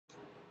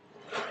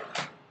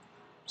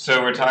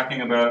So we're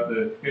talking about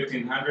the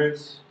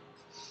 1500s,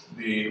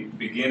 the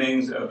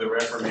beginnings of the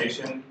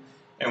Reformation,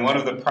 and one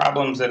of the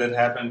problems that had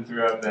happened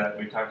throughout that,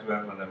 we talked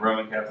about when the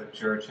Roman Catholic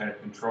Church had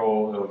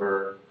control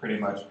over pretty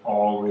much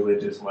all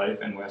religious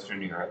life in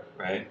Western Europe,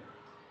 right?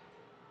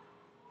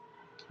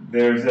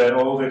 There's that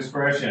old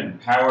expression,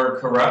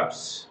 power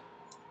corrupts.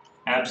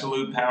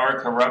 Absolute power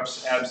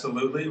corrupts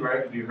absolutely,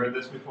 right? Have you heard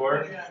this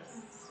before? Yes.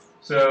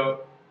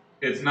 So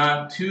it's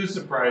not too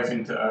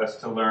surprising to us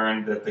to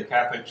learn that the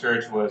Catholic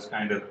Church was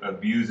kind of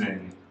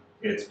abusing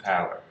its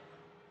power.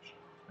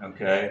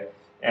 Okay?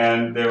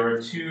 And there were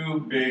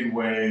two big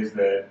ways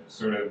that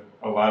sort of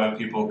a lot of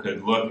people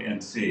could look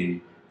and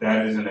see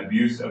that is an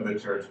abuse of the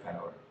church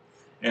power.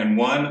 And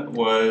one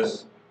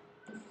was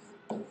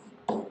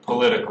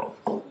political.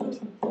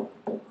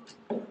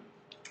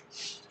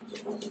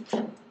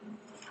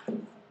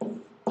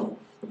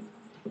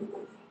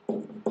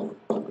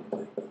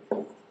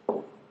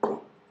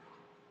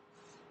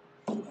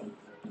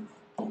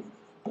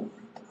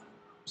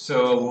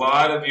 So a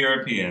lot of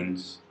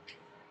Europeans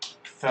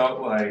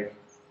felt like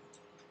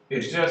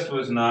it just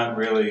was not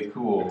really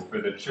cool for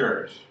the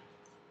church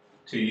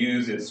to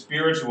use its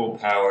spiritual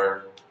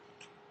power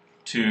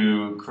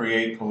to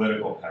create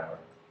political power.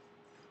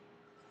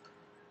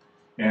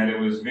 And it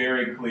was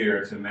very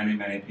clear to many,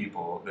 many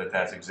people that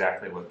that's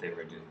exactly what they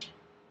were doing.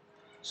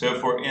 So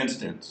for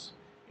instance,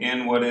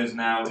 in what is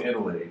now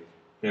Italy,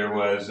 there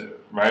was,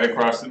 right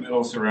across the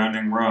middle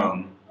surrounding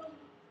Rome,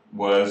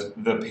 was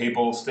the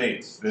Papal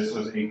States. This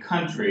was a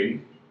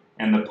country,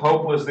 and the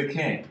Pope was the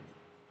king.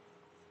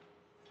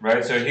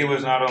 Right? So he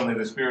was not only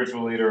the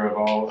spiritual leader of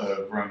all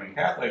of Roman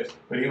Catholics,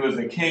 but he was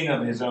the king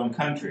of his own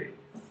country.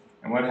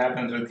 And what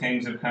happens with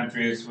kings of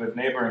countries with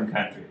neighboring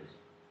countries?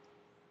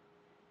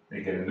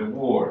 They get into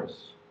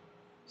wars.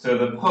 So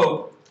the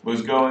Pope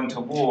was going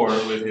to war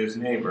with his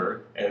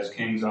neighbor, as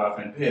kings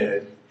often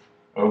did,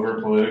 over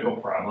political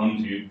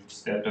problems. You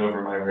stepped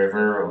over my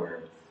river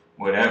or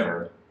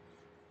whatever.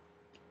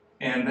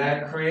 And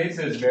that creates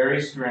this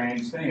very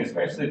strange thing,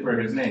 especially for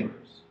his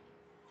neighbors.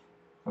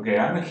 Okay,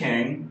 I'm a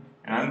king,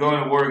 and I'm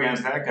going to war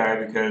against that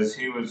guy because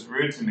he was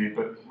rude to me,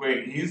 but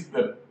wait, he's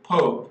the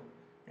Pope,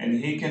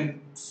 and he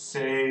can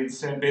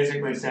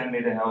basically send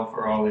me to hell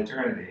for all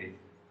eternity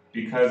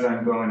because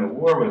I'm going to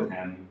war with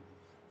him.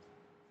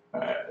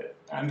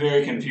 I'm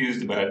very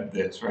confused about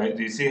this, right?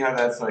 Do you see how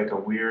that's like a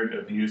weird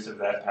abuse of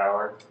that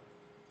power?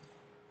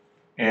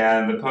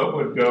 And the Pope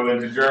would go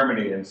into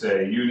Germany and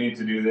say, you need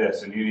to do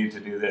this, and you need to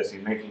do this.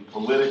 He's making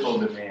political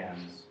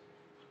demands.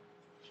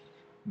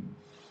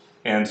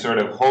 And sort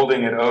of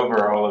holding it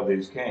over all of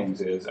these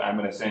kings is, I'm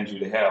going to send you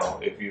to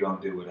hell if you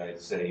don't do what I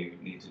say you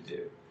need to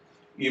do.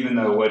 Even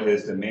though what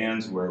his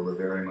demands were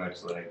very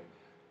much like,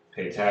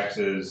 pay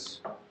taxes,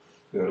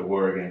 go to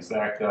war against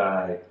that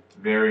guy,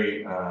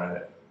 very,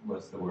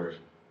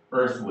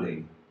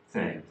 earthly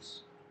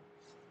things,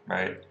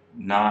 right?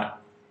 Not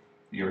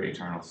your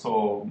eternal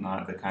soul,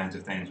 not the kinds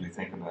of things we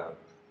think about.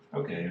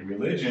 Okay,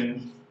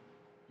 religion,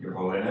 Your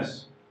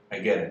Holiness, I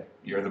get it,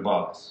 you're the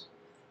boss.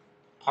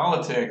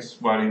 Politics,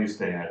 why do you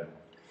stay out of it?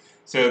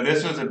 So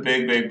this was a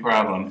big, big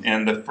problem.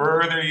 And the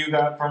further you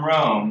got from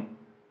Rome,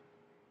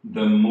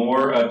 the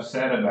more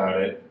upset about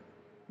it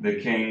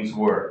the kings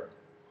were.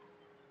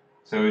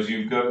 So as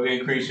you go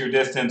increase your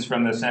distance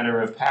from the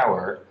center of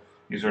power,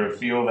 you sort of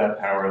feel that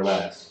power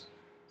less.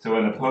 So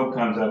when the Pope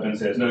comes up and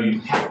says, no,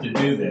 you have to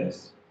do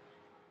this,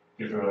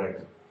 people are like,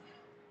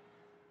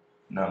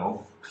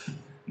 no,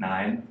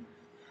 9,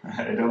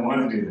 I don't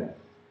want to do that.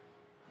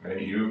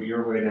 Right?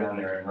 You're way down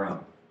there in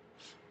Rome.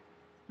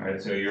 Right,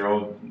 so your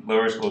old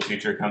lower school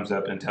teacher comes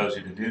up and tells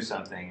you to do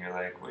something. You're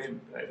like, wait,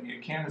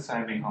 you can't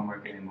assign me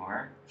homework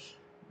anymore,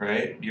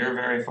 right? You're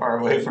very far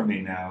away from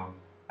me now.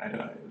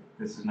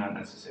 This is not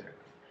necessary.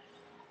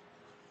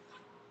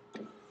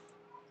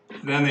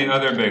 Then the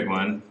other big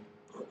one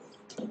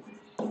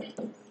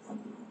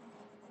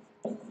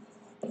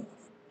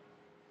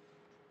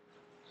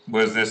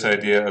was this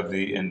idea of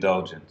the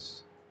indulgence.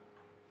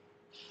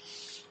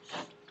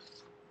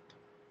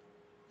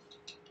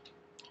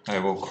 I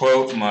will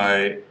quote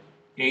my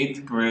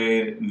 8th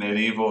grade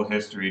medieval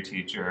history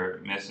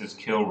teacher, Mrs.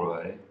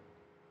 Kilroy.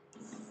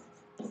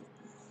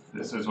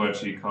 This is what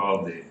she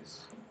called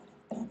these.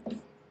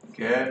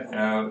 Get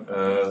out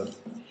of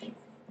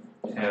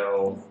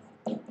hell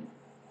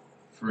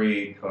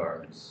free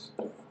cards.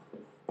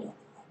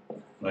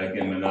 Like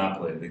in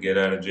Monopoly, the get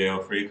out of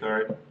jail free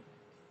card.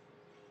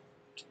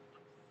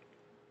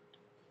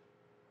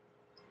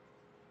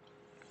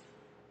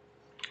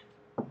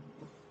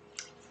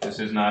 This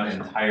is not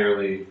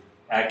entirely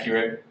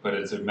accurate, but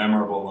it's a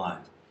memorable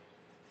line.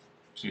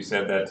 She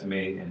said that to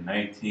me in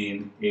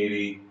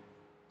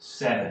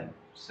 1987,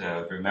 so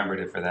I've remembered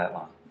it for that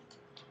long.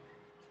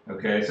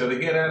 Okay, so the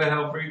get out of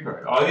hell free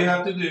card. All you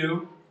have to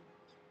do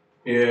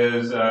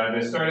is,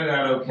 they started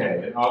out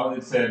okay. All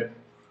it said,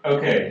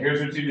 okay,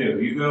 here's what you do.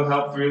 You go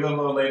help 3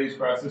 little old ladies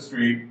cross the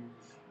street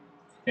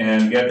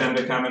and get them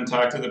to come and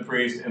talk to the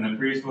priest, and the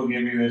priest will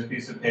give you this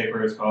piece of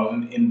paper. It's called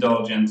an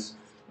indulgence,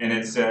 and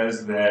it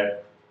says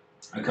that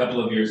a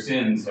couple of your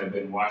sins have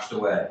been washed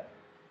away.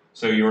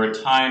 So your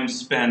time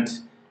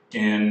spent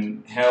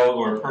in hell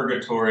or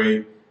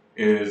purgatory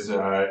is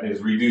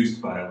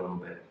reduced by a little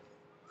bit.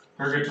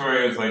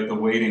 Purgatory is like the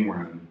waiting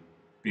room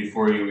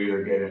before you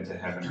either get into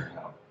heaven or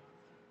hell.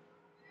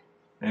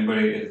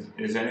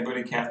 Is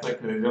anybody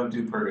Catholic? They don't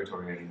do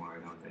purgatory anymore,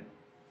 I don't think.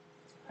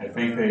 I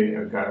think they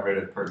got rid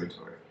of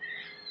purgatory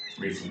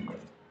recently.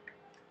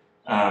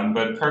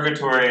 But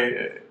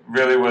purgatory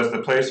really was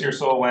the place your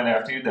soul went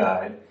after you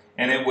died,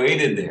 and it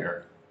waited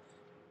there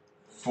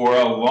for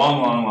a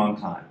long, long, long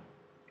time,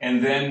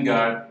 and then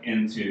got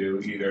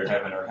into either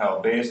heaven or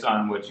hell based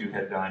on what you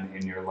had done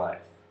in your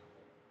life.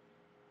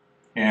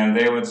 And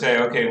they would say,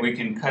 okay, we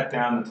can cut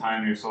down the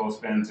time your soul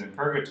spends in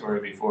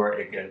purgatory before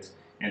it gets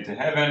into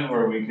heaven,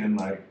 or we can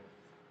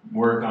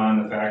work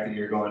on the fact that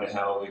you're going to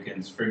hell. We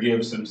can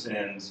forgive some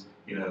sins.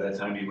 You know, that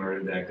time you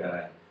murdered that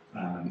guy,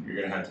 you're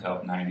going to have to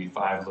help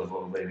 95 little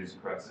old ladies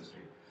across the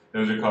street.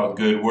 Those are called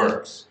good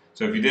works.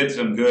 So if you did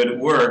some good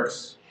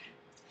works,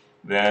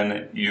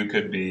 then you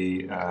could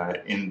be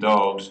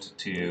indulged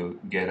to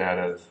get out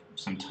of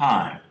some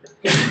time.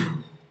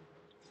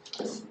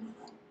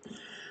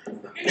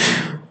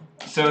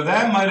 So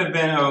that might have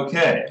been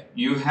okay.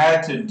 You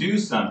had to do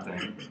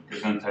something,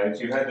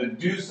 you had to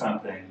do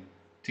something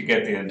to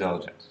get the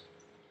indulgence.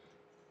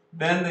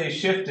 Then they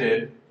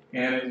shifted,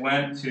 and it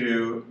went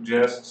to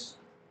just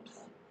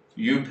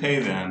you pay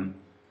them,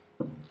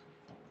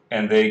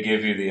 and they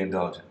give you the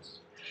indulgence.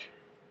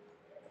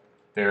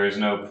 There is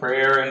no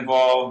prayer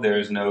involved, there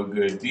is no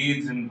good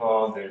deeds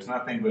involved, there's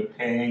nothing but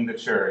paying the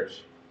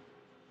church,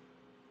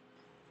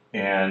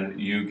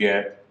 and you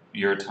get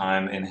your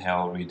time in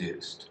hell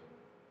reduced.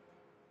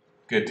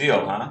 Good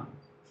deal, huh?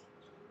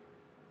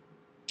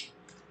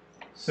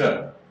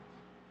 So,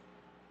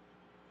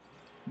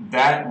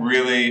 that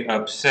really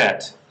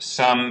upset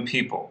some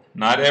people.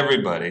 Not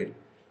everybody,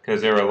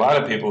 because there were a lot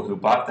of people who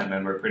bought them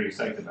and were pretty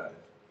psyched about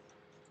it.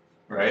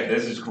 Right?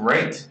 This is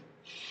great.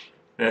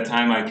 That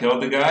time I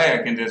killed the guy,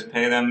 I can just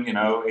pay them,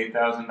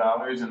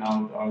 $8,000 and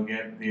I'll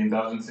get the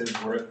indulgences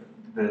worth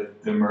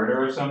the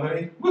murder of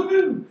somebody.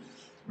 Woohoo!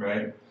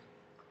 Right?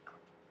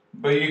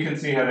 But you can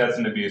see how that's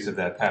an abuse of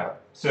that power.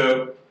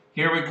 So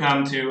here we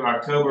come to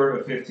October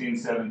of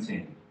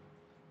 1517.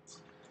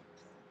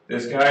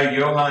 This guy,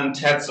 Johann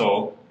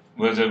Tetzel,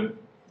 was a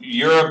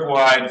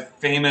Europe-wide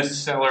famous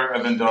seller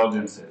of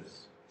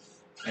indulgences.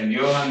 And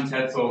Johann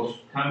Tetzel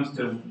comes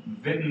to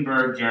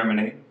Wittenberg,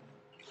 Germany.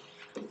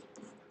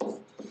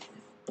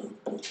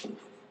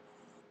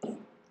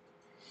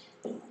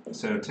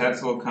 So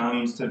Tetzel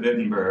comes to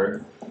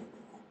Wittenberg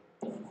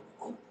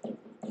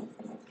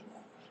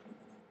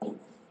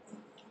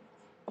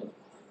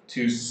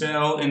to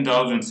sell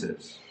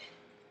indulgences.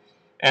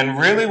 And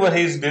really what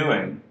he's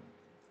doing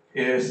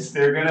is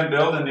they're going to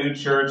build a new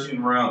church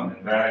in Rome,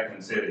 in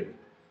Vatican City.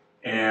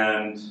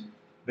 And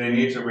they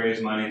need to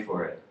raise money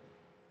for it.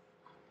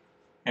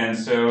 And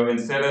so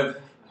instead of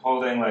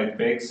holding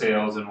bake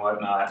sales and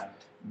whatnot,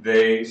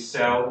 they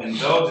sell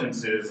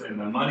indulgences, and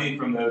the money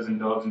from those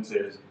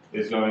indulgences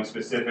is going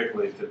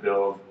specifically to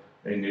build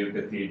a new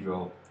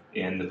cathedral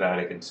in the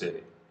Vatican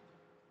City.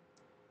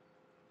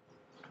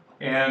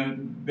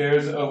 And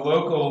there's a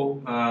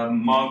local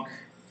monk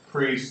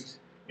priest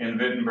in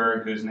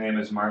Wittenberg whose name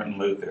is Martin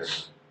Luther.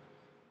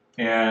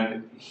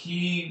 And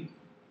he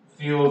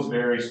feels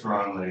very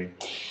strongly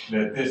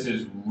that this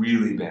is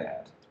really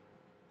bad.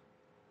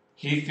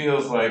 He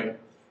feels like,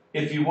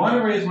 if you want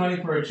to raise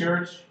money for a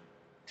church,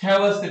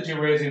 tell us that you're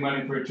raising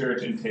money for a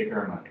church and take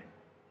our money.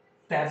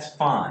 That's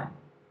fine.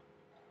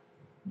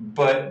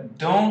 But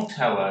don't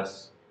tell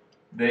us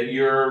that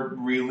you're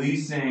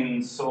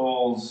releasing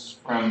souls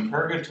from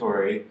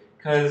purgatory,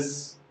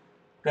 because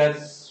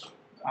that's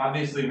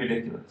obviously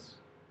ridiculous.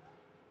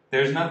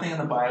 There's nothing in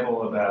the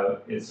Bible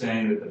about it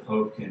saying that the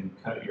Pope can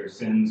cut your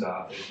sins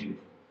off if you...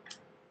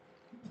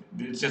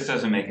 It just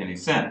doesn't make any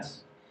sense.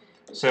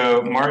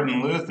 So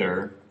Martin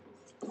Luther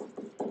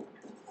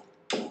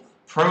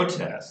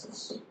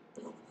protests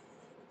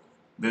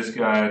this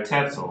guy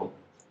Tetzel.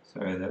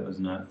 Sorry, that was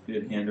not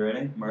good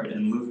handwriting.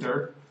 Martin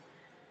Luther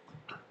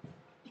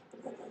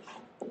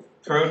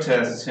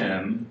protests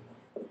him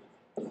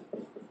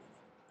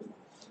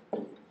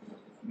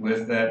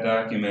with that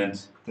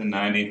document, the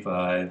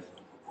 95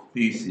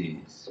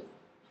 Theses.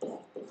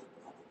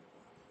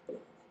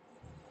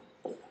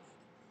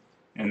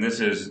 And this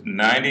is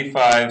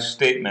 95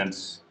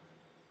 statements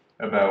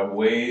about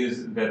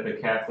ways that the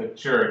Catholic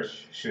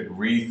Church should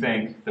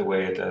rethink the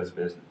way it does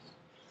business.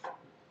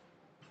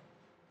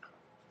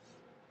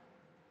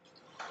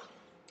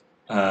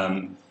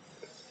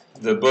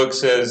 The book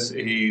says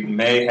he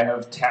may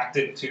have tacked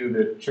it to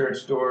the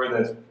church door.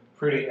 That's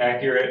pretty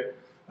accurate.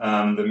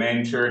 The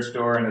main church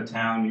door in a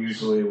town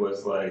usually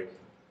was like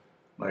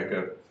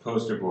a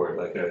poster board,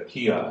 like a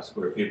kiosk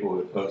where people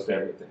would post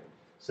everything.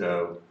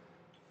 So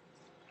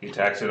he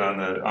tacks it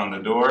on the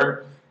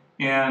door,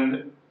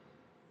 and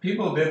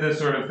people did this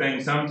sort of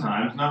thing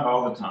sometimes, not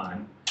all the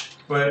time.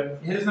 But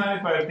his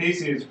 95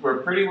 Theses were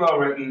pretty well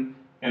written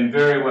and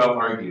very well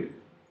argued.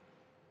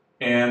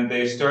 and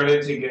they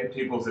started to get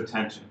people's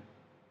attention.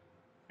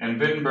 And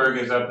Wittenberg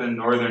is up in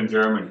northern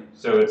Germany,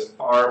 so it's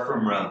far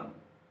from Rome.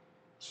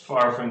 It's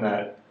far from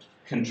that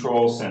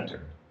control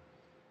center.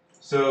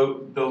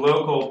 So the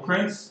local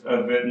prince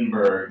of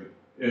Wittenberg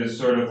is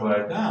sort of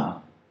like,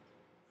 oh,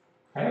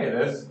 hey,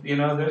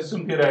 there's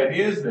some good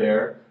ideas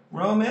there.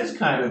 Rome is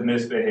kind of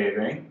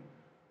misbehaving.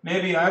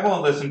 Maybe I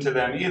won't listen to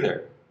them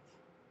either.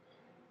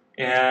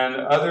 And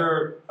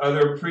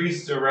other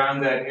priests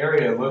around that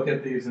area look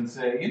at these and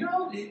say,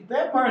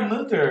 that Martin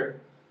Luther,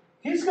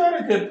 he's got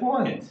a good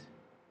point.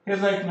 He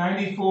has like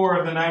 94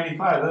 of the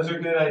 95. Those are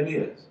good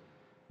ideas,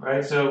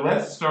 right? So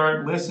let's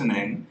start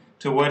listening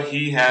to what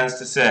he has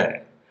to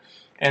say.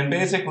 And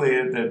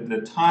basically,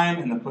 the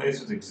time and the place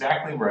was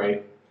exactly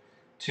right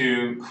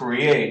to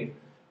create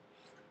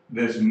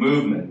this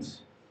movement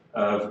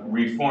of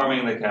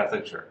reforming the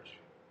Catholic Church.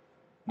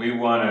 We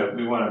want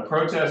to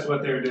protest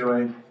what they're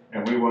doing,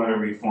 and we want to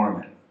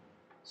reform it.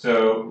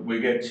 So we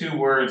get two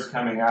words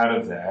coming out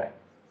of that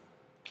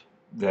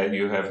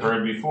you have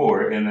heard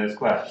before in this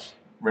class: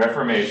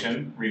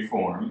 Reformation,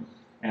 reform,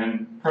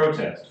 and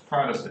protest,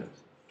 Protestant.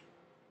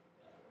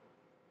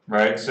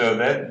 Right? So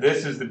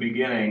this is the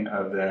beginning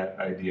of that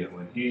idea.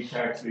 When he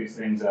packs these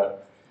things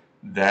up,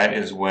 that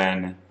is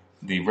when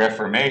the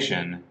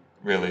Reformation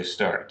really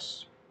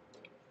starts.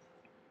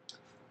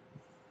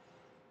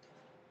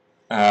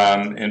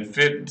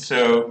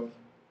 So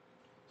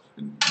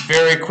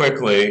very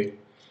quickly,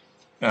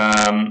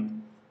 it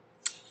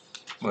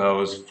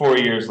was 4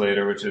 years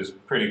later, which is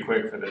pretty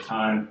quick for the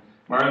time.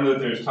 Martin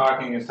Luther is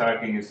talking.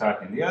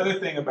 The other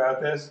thing about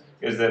this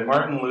is that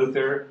Martin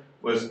Luther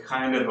was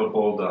kind of a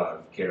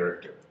bulldog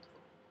character.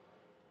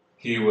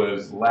 He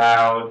was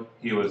loud,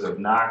 he was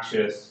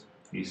obnoxious,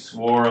 he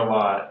swore a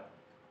lot,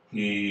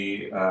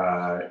 he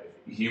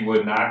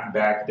would not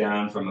back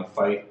down from a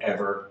fight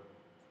ever.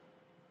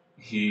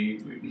 The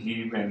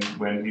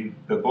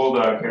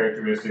bulldog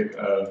characteristic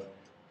of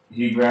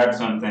he grabbed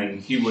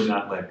something, he would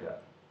not let go.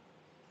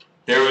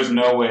 There was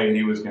no way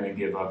he was going to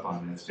give up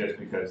on this just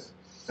because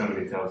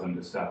somebody tells him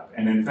to stop.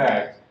 And in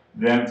fact,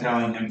 them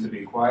telling him to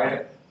be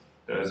quiet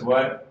does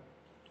what?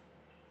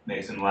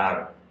 Makes him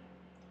louder.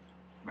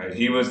 Right?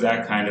 He was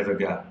that kind of a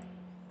guy.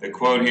 The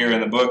quote here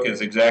in the book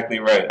is exactly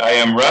right. I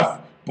am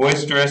rough,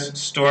 boisterous,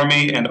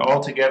 stormy, and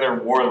altogether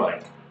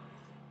warlike.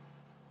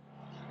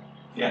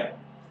 Yeah.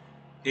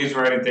 He's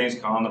writing things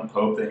calling the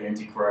Pope the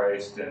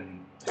Antichrist and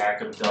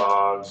pack of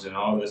dogs and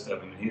all this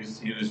stuff. I mean,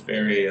 he was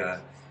very,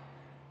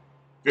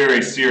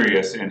 very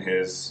serious in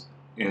his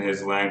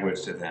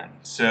language to them.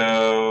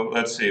 So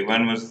let's see.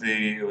 When was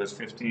it was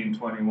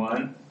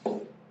 1521.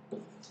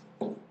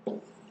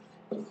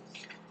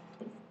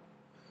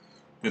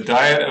 The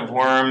diet of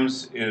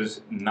worms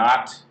is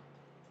not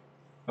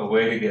a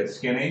way to get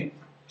skinny.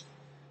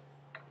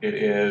 It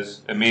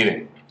is a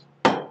meeting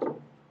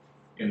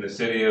in the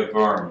city of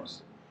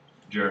Worms,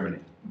 Germany.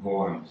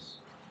 Worms.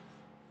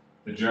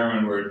 The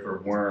German word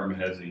for worm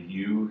has a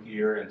U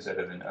here instead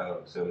of an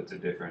O, so it's a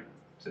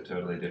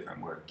totally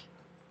different word.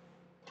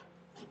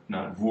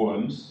 Not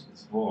worms,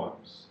 it's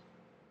worms.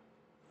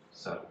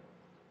 So.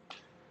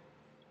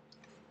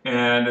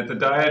 And at the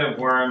Diet of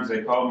Worms,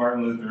 they called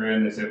Martin Luther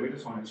in. They said, we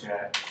just want to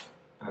chat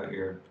about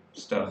your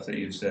stuff that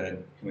you've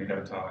said. Can we have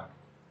a talk?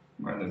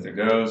 Martin Luther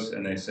goes,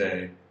 and they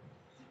say,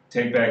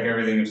 take back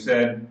everything you've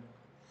said.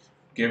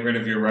 Get rid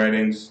of your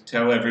writings.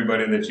 Tell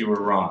everybody that you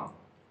were wrong.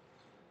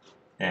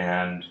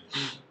 And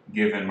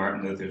given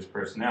Martin Luther's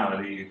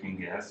personality, you can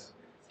guess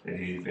that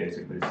he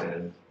basically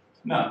said,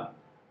 no.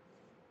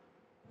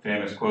 A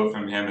famous quote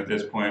from him at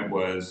this point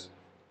was,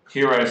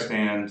 here I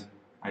stand,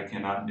 I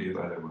cannot do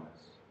otherwise.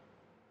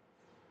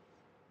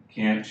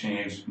 Can't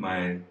change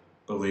my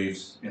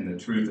beliefs in the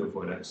truth of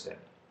what I've said.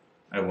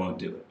 I won't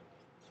do it.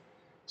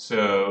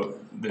 So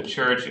the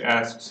church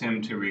asks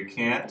him to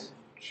recant.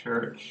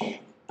 Church.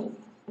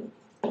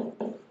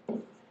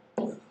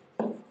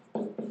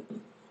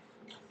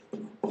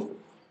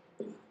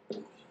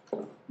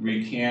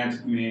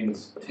 Recant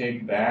means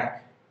take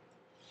back.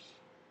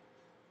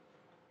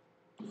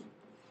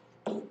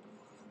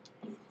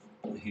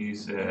 He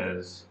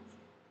says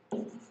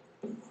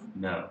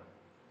no.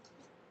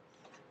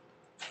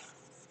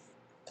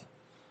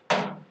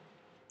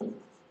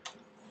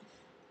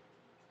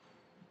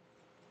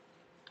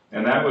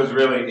 And that was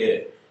really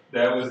it.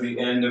 That was the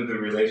end of the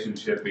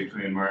relationship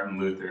between Martin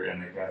Luther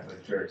and the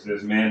Catholic Church.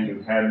 This man who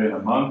had been a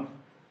monk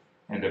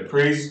and a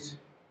priest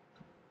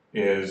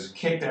is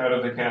kicked out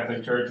of the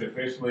Catholic Church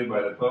officially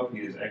by the Pope.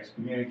 He is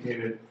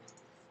excommunicated.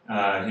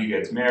 He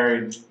gets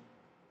married,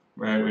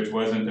 right, which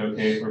wasn't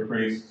okay for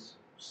priests,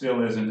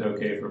 still isn't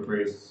okay for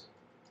priests.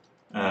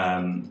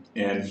 And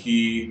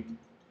he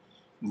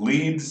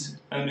leads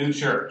a new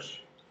church.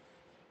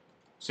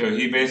 So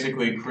he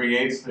basically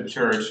creates the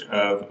church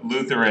of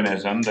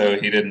Lutheranism, though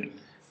he didn't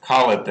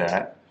call it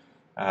that.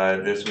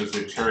 This was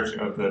the church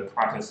of the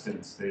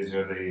Protestants. These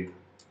are the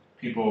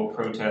people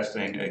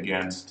protesting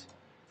against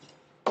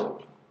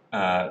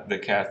the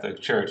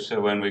Catholic Church.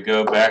 So when we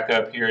go back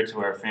up here to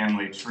our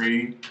family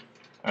tree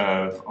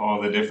of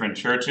all the different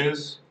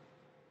churches,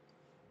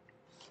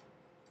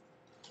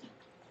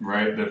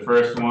 right? The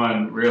first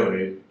one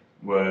really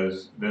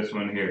was this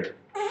one here.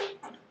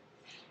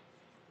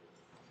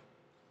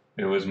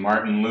 It was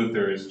Martin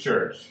Luther's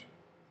church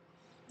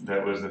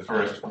that was the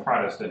first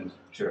Protestant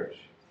church.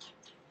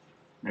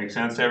 Make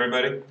sense to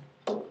everybody?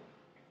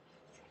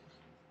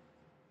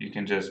 You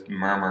can just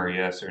murmur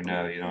yes or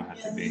no. You don't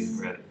have to be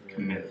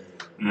committed.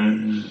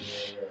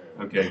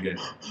 Okay, good.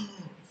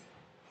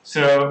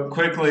 So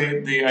quickly,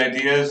 the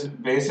ideas,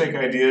 basic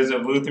ideas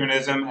of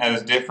Lutheranism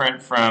as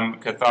different from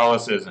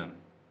Catholicism.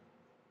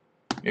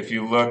 If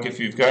you've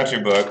got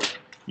your book,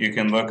 you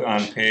can look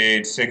on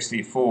page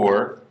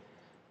 64,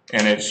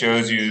 and it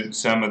shows you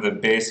some of the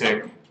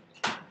basic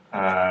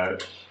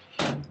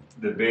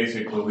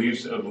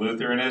beliefs of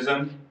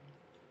Lutheranism.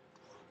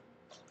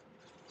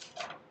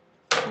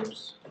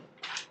 Oops.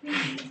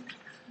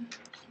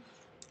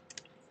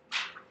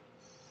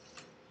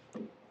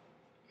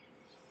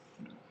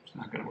 It's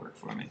not going to work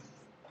for me.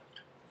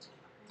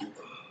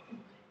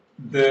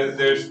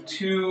 There's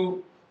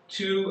two,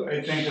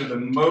 I think, of the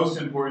most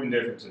important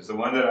differences. The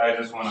one that I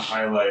just want to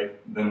highlight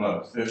the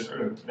most. This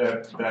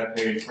that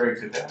page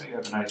breaks it down. You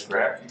have a nice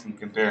graph. You can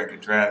compare and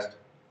contrast.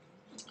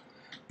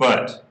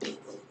 But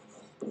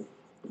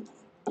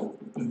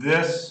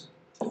this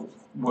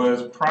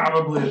was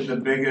probably the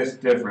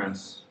biggest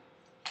difference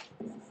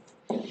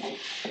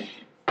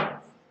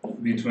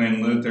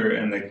between Luther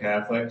and the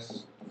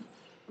Catholics.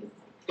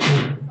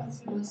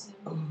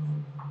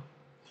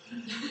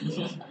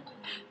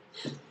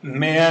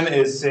 Man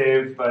is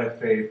saved by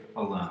faith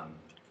alone.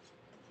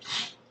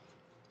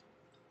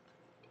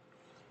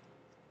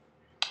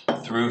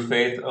 Through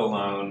faith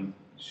alone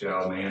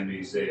shall man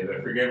be saved. I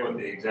forget what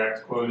the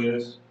exact quote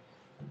is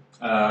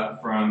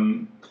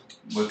from,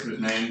 what's his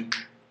name?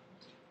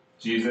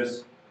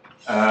 Jesus.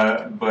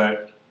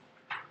 But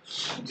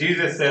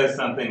Jesus says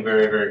something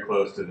very, very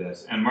close to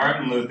this. And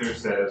Martin Luther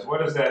says, what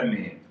does that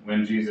mean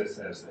when Jesus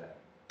says that?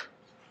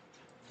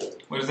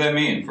 What does that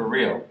mean for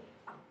real?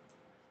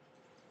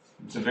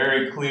 It's a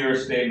very clear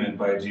statement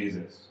by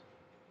Jesus.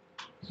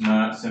 It's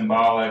not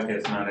symbolic,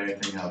 it's not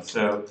anything else.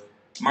 So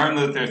Martin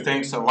Luther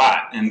thinks a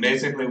lot, and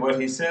basically what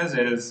he says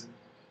is,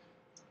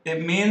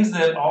 it means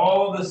that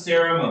all the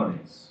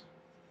ceremonies,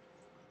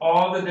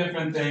 all the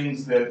different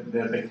things that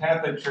the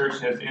Catholic Church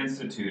has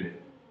instituted,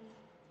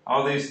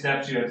 all these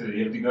steps you have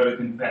to go to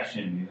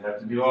confession, you have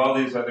to do all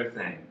these other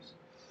things,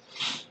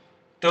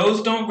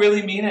 those don't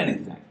really mean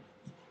anything.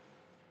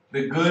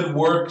 The good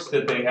works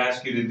that they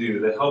ask you to do,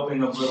 the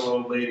helping of little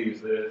old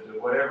ladies, the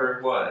whatever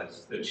it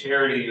was, the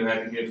charity you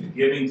had to give, to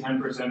giving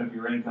 10% of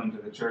your income to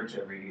the church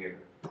every year.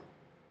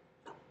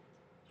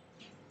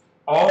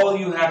 All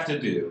you have to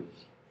do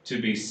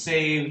to be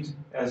saved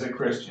as a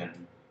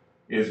Christian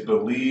is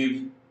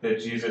believe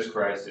that Jesus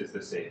Christ is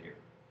the Savior.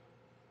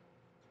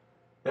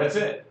 That's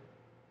it.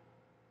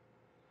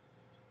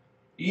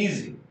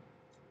 Easy.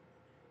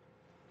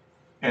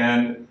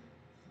 And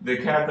the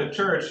Catholic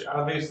Church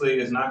obviously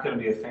is not going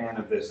to be a fan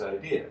of this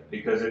idea,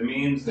 because it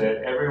means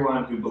that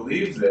everyone who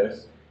believes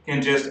this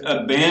can just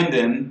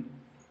abandon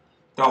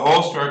the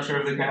whole structure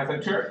of the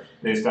Catholic Church.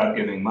 They stop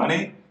giving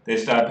money, they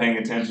stop paying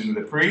attention to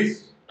the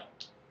priests,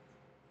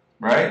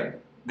 right?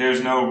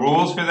 There's no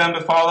rules for them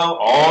to follow.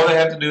 All they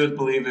have to do is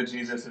believe that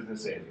Jesus is the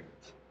Savior.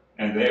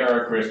 And they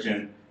are a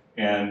Christian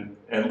and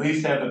at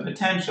least have the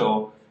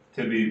potential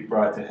to be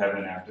brought to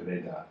heaven after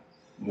they die.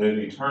 Live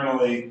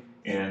eternally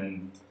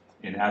in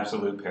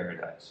absolute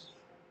paradise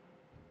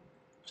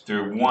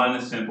through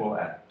one simple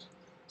act.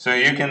 So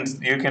you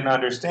can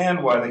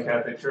understand why the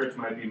Catholic Church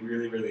might be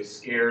really, really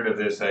scared of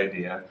this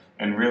idea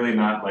and really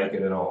not like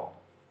it at all,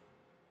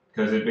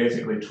 because it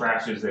basically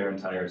trashes their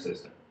entire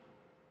system.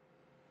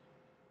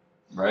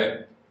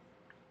 Right?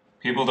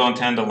 People don't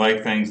tend to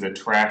like things that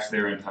trash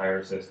their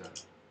entire system.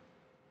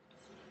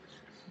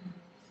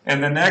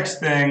 And the next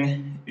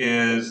thing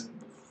is,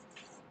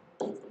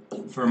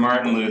 for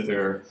Martin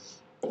Luther,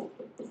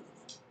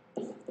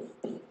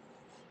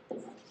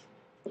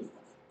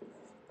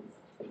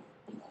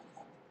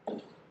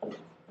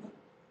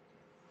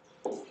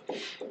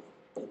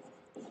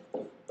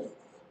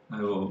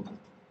 I will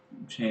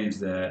change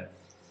that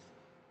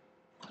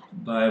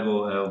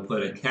Bible, I will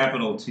put a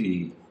capital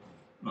T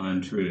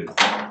on truth.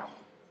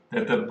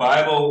 That the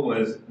Bible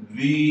was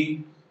the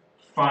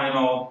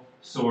final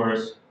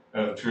source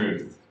of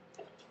truth.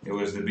 It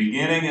was the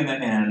beginning and the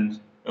end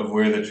of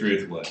where the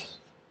truth was.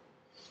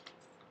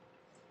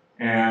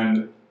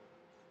 And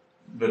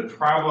the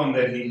problem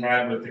that he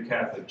had with the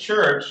Catholic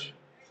Church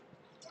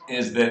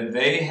is that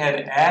they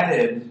had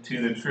added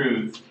to the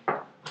truth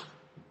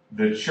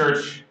the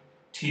church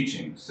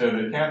teaching. So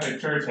the Catholic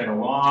Church had a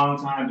long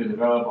time to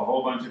develop a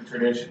whole bunch of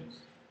traditions.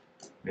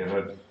 We have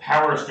a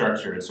power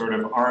structure, it's sort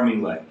of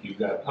army-like. You've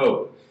got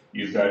pope,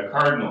 you've got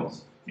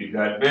cardinals, you've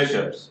got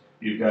bishops,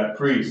 you've got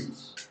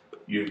priests,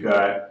 you've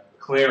got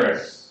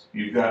clerics,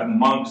 you've got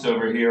monks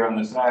over here on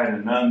the side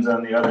and nuns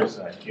on the other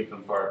side. Keep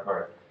them far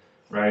apart,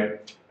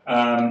 right?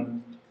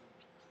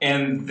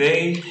 And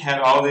they had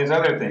all these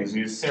other things,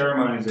 these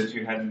ceremonies that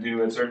you had to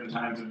do at certain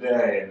times of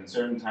day and at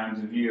certain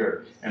times of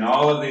year, and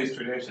all of these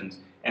traditions.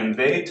 And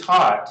they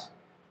taught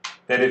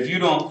that if you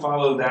don't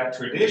follow that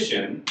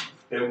tradition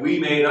that we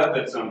made up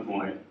at some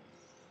point,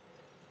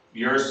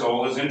 your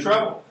soul is in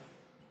trouble.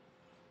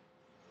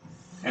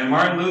 And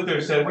Martin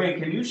Luther said, wait,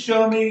 can you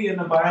show me in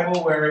the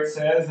Bible where it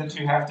says that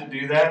you have to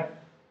do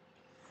that?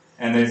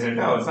 And they said,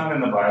 no, it's not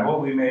in the Bible,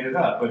 we made it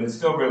up, but it's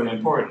still really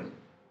important.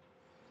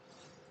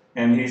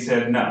 And he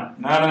said, no,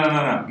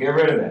 get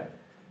rid of that.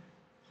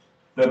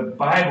 The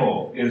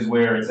Bible is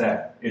where it's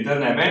at. It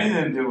doesn't have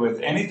anything to do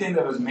with anything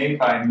that was made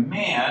by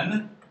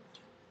man.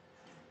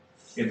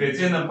 If it's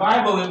in the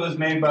Bible, it was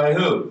made by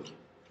who?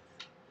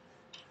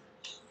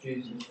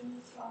 Jesus.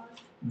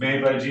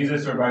 Made by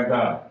Jesus or by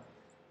God.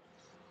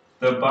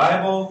 The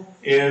Bible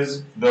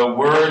is the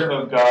Word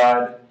of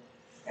God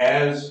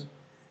as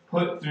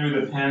put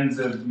through the pens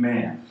of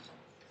man.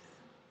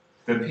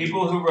 The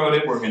people who wrote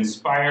it were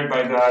inspired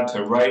by God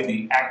to write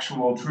the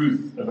actual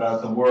truth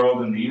about the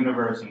world and the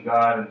universe and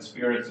God and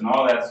spirits and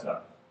all that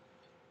stuff.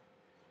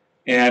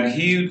 And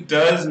he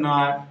does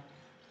not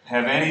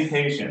have any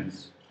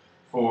patience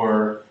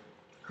for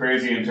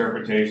crazy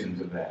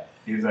interpretations of that.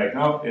 He's like,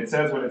 nope, it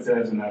says what it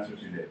says and that's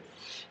what you did.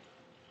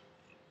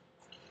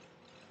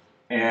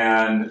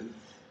 And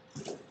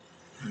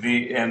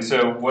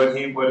so what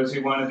does he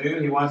want to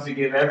do? He wants to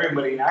give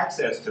everybody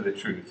access to the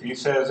truth. He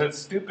says it's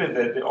stupid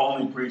that the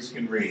only priests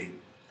can read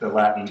the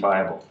Latin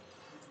Bible.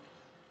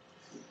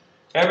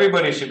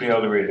 Everybody should be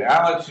able to read it.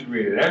 Alex should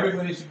read it.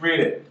 Everybody should read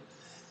it.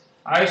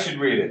 I should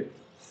read it.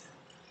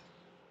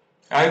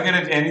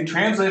 And he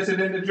translates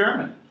it into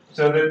German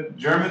so that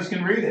Germans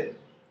can read it.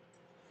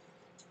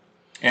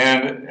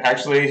 And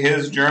actually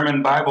his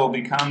German Bible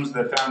becomes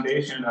the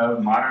foundation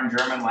of modern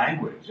German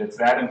language. It's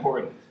that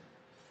important.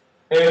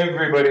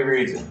 Everybody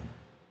reads it.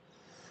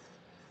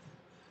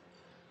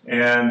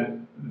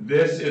 And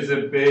this is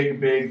a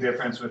big, big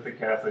difference with the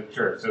Catholic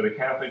Church. So the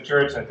Catholic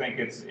Church, I think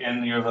it's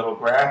in your little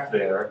graph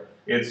there,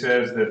 it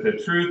says that the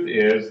truth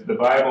is the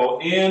Bible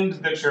and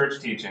the church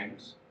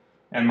teachings.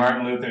 And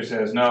Martin Luther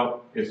says,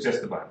 no, it's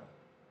just the Bible.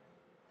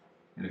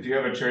 And if you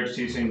have a church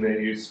teaching that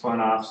you spun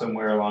off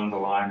somewhere along the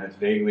line that's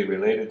vaguely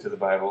related to the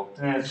Bible,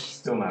 then it's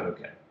still not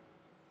okay.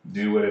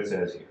 Do what it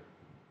says here.